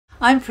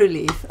I'm Prue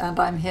Leith and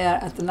I'm here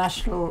at the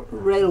National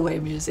Railway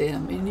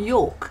Museum in New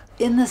York.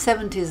 In the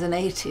 70s and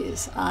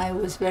 80s I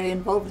was very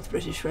involved with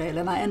British Rail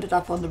and I ended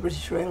up on the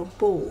British Rail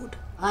board.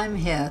 I'm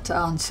here to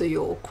answer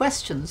your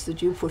questions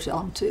that you put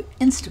onto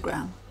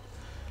Instagram.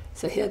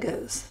 So here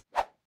goes.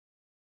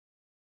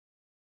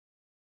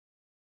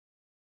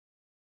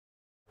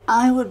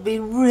 I would be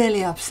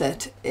really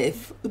upset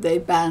if they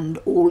banned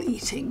all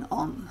eating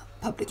on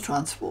public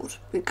transport,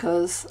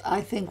 because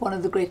I think one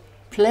of the great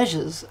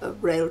pleasures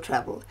of rail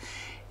travel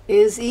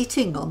is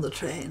eating on the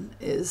train.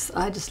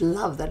 I just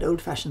love that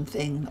old-fashioned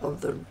thing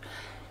of the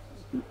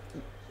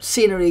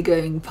scenery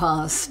going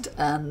past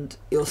and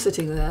you're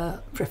sitting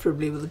there,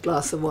 preferably with a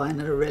glass of wine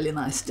and a really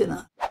nice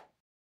dinner.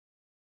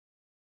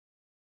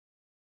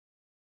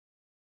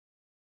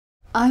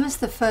 I was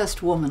the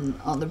first woman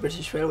on the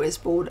British Railways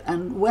board,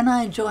 and when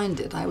I joined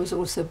it I was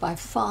also by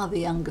far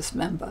the youngest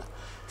member,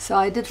 so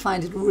I did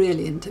find it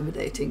really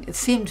intimidating. It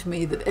seemed to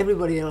me that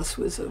everybody else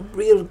was a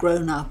real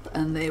grown-up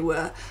and they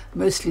were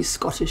mostly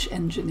Scottish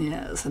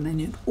engineers and they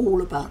knew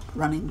all about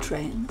running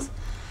trains.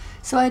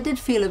 So I did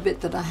feel a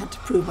bit that I had to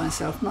prove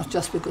myself, not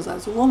just because I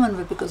was a woman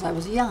but because I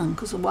was young,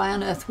 because why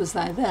on earth was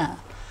I there?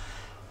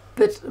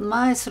 But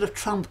my sort of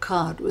trump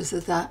card was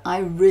that I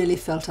really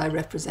felt I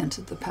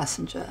represented the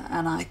passenger,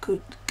 and I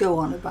could go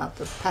on about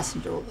the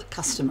passenger, or the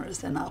customer as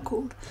they're now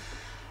called,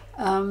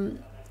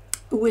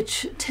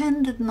 which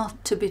tended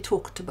not to be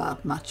talked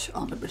about much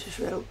on the British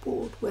Rail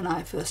Board when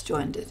I first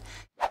joined it.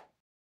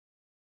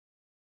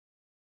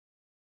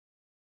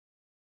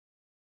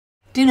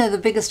 Do you know, the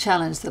biggest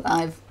challenge that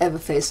I've ever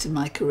faced in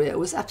my career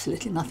was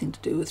absolutely nothing to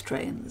do with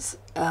trains.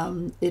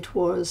 It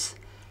was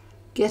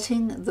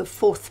getting the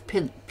fourth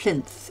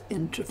plinth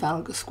in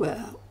Trafalgar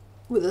Square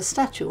with a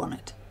statue on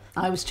it.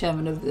 I was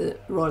chairman of the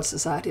Royal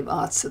Society of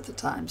Arts at the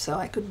time, so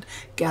I could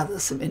gather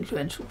some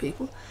influential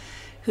people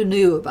who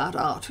knew about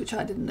art, which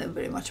I didn't know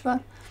very much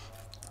about.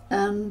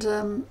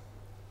 And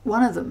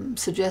one of them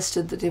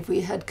suggested that if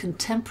we had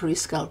contemporary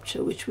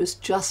sculpture, which was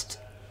just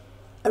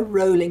a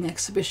rolling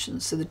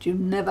exhibition so that you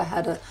never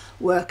had a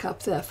work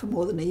up there for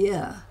more than a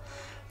year,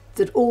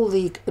 that all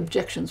the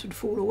objections would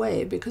fall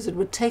away, because it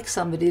would take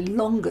somebody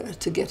longer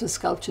to get a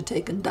sculpture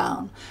taken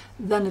down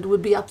than it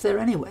would be up there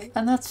anyway.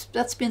 And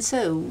that's been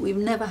so. We've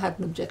never had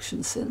an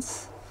objection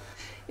since.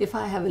 If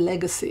I have a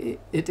legacy,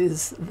 it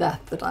is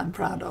that I'm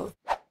proud of.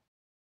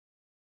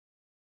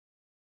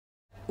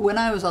 When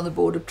I was on the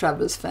board of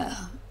Travellers'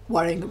 Fare,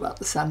 worrying about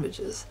the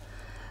sandwiches,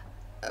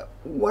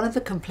 one of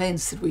the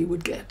complaints that we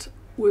would get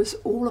was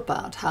all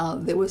about how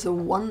there was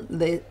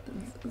the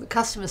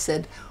customer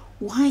said,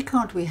 why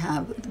can't we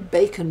have the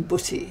bacon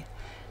butty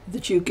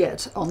that you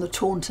get on the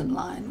Taunton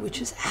line, which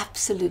is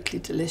absolutely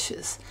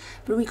delicious,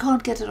 but we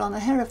can't get it on the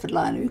Hereford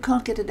line, or we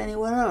can't get it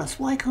anywhere else.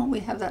 Why can't we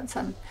have that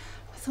sandwich?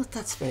 I thought,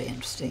 that's very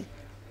interesting.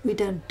 We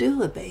don't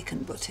do a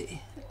bacon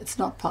butty. It's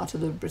not part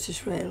of the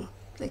British Rail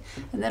thing.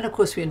 And then, of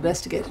course, we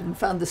investigated and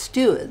found the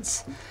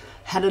stewards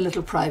had a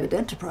little private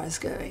enterprise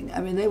going.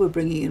 I mean, they were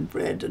bringing in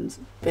bread and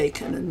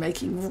bacon and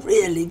making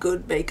really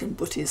good bacon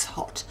butties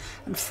hot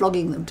and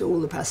flogging them to all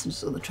the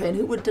passengers on the train,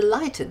 who were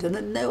delighted and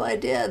had no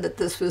idea that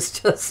this was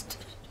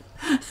just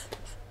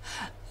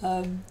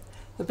a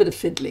bit of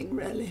fiddling,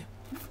 really.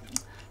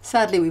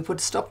 Sadly, we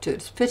put a stop to it.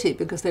 It's a pity,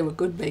 because they were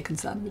good bacon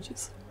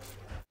sandwiches.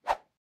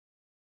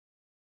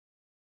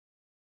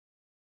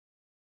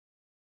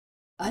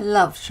 I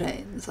love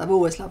trains. I've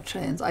always loved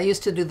trains. I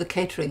used to do the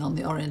catering on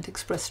the Orient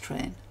Express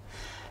train.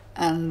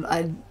 And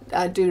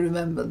I do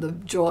remember the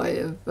joy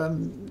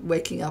of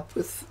waking up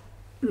with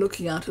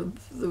looking out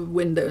of the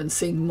window and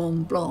seeing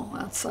Mont Blanc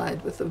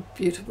outside with a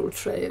beautiful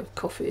tray of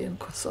coffee and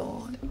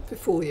croissant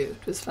before you.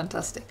 It was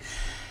fantastic.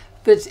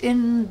 But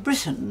in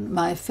Britain,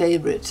 my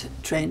favourite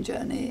train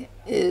journey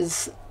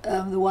is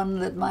the one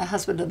that my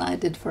husband and I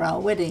did for our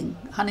wedding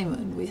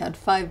honeymoon. We had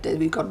 5 days.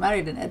 We got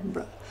married in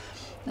Edinburgh,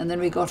 and then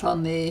we got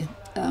on the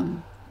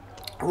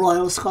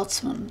Royal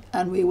Scotsman,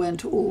 and we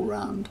went all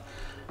round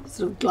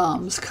sort of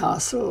Glamis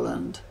Castle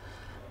and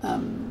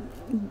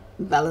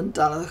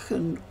Ballandulloch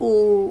and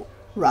all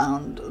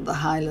round the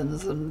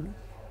Highlands and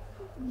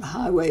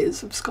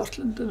highways of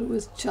Scotland, and it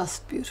was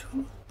just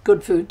beautiful.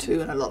 Good food too,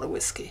 and a lot of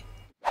whiskey.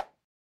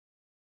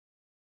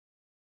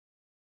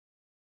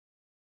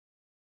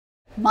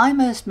 My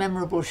most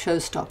memorable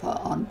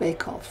showstopper on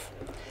Bake Off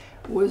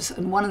was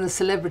in one of the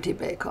celebrity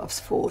bake-offs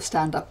for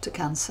Stand Up to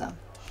Cancer,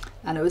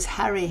 and it was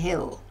Harry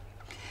Hill.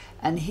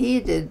 And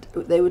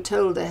they were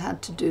told they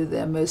had to do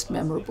their most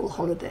memorable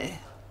holiday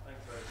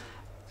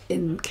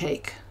in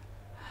cake.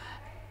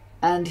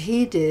 And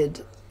he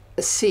did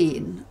a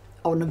scene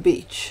on a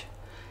beach,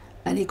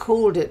 and he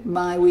called it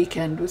My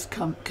Weekend with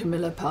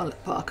Camilla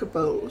Parker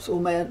Bowles,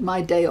 or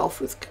My Day Off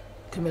with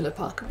Camilla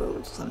Parker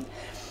Bowles, or something.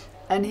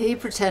 And he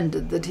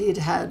pretended that he'd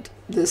had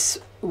this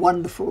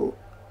wonderful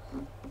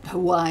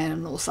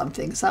Hawaiian or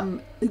something,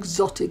 some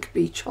exotic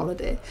beach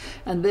holiday,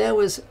 and there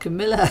was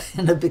Camilla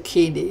in a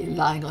bikini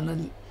lying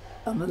on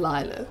a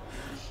lilo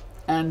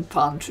and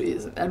palm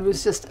trees, and it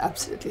was just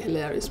absolutely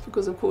hilarious,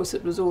 because of course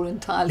it was all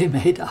entirely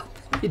made up.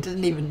 He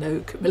didn't even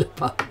know Camilla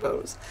Parker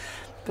Bowles.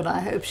 But I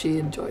hope she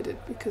enjoyed it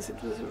because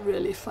it was a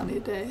really funny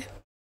day.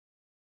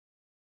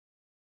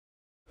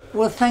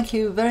 Well, thank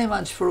you very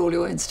much for all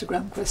your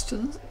Instagram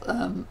questions.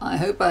 I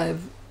hope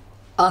I've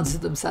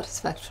answered them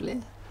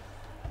satisfactorily.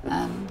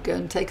 And go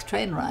and take a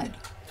train ride.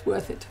 It's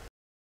worth it.